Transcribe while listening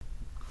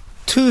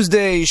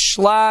Tuesday,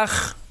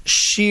 Shlach,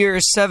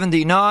 Shiur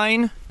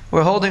 79.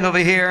 We're holding over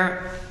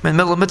here in the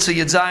middle of Mitzvah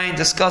Yedzayin,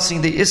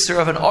 discussing the Isser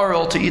of an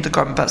Arel to eat the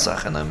Korban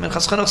Pesach. And the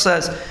Mitzvah4Life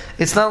says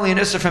it's not only an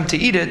Isser for him to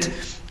eat it,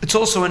 it's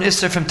also an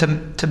Isser for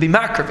him to be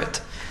makriv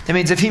it. That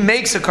means if he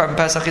makes a Korban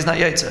Pesach, he's not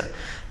Yaitze.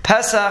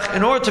 Pesach,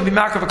 in order to be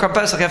makriv a Korban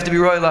Pesach, you have to be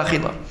Roy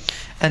Lachila.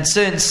 And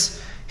since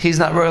he's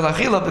not Roy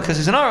Lachila because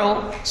he's an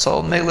Arel,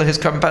 so Mela, his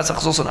Korban Pesach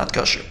is also not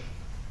kosher.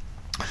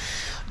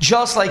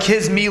 Just like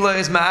his Mila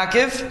is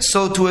ma'akiv,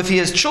 so too if he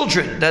has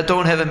children that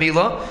don't have a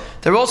Mila,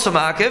 they're also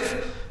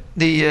ma'akiv.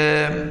 The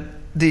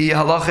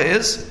halacha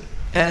is,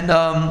 and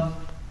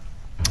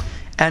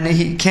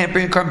he can't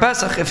bring a Korban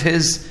Pesach if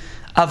his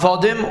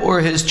avodim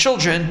or his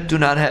children do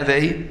not have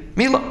a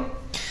Mila.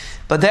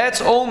 But that's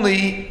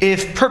only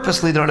if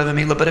purposely they don't have a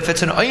Mila. But if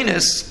it's an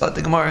Einis, like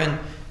the Gemara in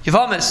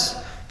Yavamis,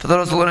 for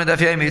those who learn in Daf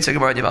Yomi, it's a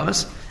Gemara in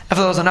Yavamis. And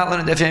for those who are not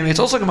learning Daf Yomi, it's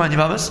also Gemara in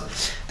Yavamis.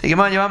 The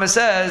Gemara in Yavamis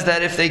says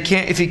that if he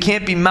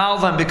can't be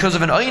malvan because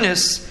of an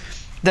Einis,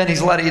 then he's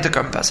allowed to eat the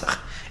Korban Pesach.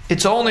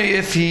 It's only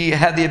if he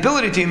had the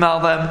ability to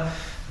mal them,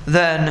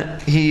 then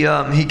he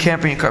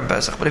can't bring a Korban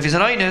Pesach. But if he's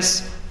an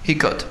Einis, he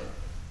could.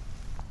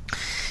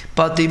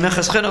 But the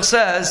Mitzvah4Life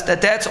says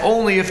that that's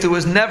only if there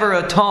was never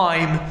a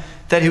time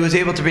that he was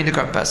able to bring the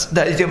Korban Pesach,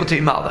 that he's able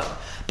to mal them.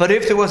 But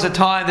if there was a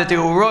time that they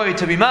were roy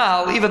to be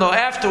mal, even though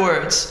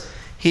afterwards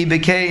he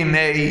became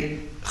a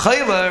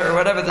chayla or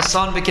whatever, the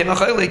son became a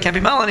chayla, he can't be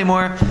mal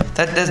anymore,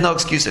 that there's no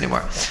excuse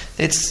anymore.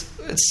 It's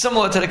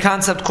similar to the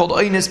concept called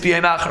Einis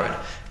b'yom acharon.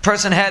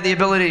 Person had the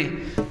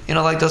ability,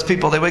 like those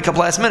people, they wake up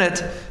last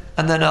minute,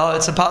 and then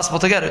it's impossible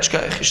to get it.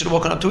 He should have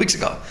woken up 2 weeks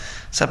ago.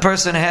 So a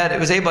person had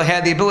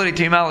the ability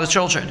to email his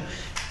children,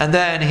 and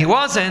then he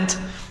wasn't,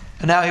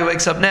 and now he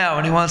wakes up now,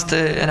 and he wants to,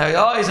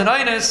 he's an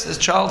Einis, his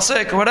child's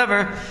sick, or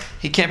whatever,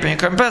 he can't bring a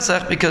Korban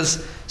Pesach,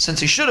 because since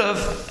he should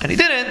have, and he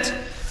didn't,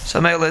 so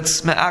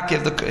let's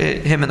me'akiv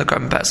him in the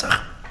Korban Pesach.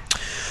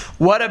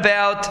 What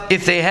about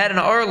if they had an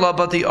Arla,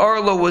 but the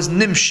Arla was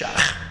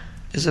nimshach?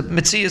 Is a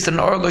mitzvah that an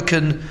Arla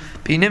can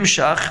be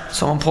nimshach,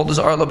 someone pulled his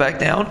Arla back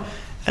down,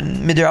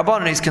 and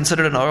midirabbanan he's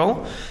considered an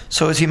Arel.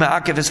 So is he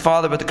ma'akiv his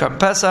father with the Korban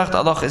Pesach?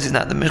 The halacha is he's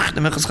not. The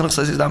Mitzvah4Life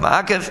says he's not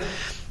ma'akiv,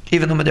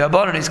 even though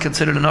midirabbanan he's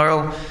considered an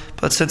Arel,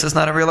 but since it's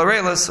not a real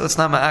Arel, so it's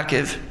not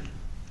ma'akiv.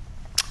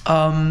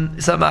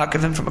 It's not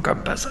ma'akiv him from a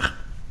Korban Pesach.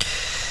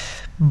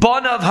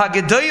 Banav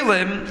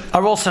hagedolim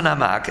are also not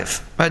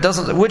ma'akiv. Right?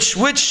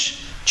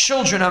 Which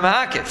children are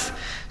ma'akiv?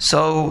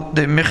 So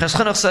the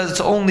Mitzvah4Life says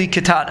it's only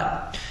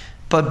ketana.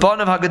 But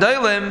Banav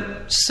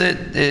HaGedolim,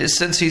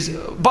 since he's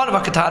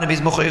Banav HaKetanim,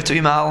 he's Mechuyev to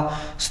be mal,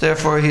 so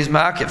therefore he's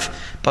Ma'akiv.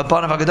 But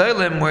Banav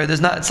HaGedolim, where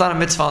it's not a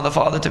mitzvah on the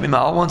father to be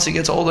mal, once he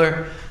gets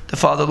older, the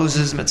father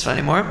loses his mitzvah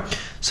anymore.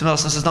 So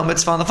since there's no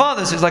mitzvah on the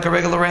father, so he's like a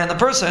regular random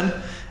person,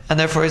 and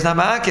therefore he's not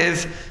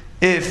Ma'akiv.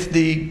 If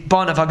the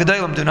Banav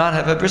HaGedolim do not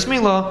have a bris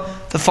milah,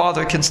 the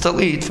father can still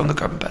eat from the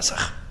Korban Pesach.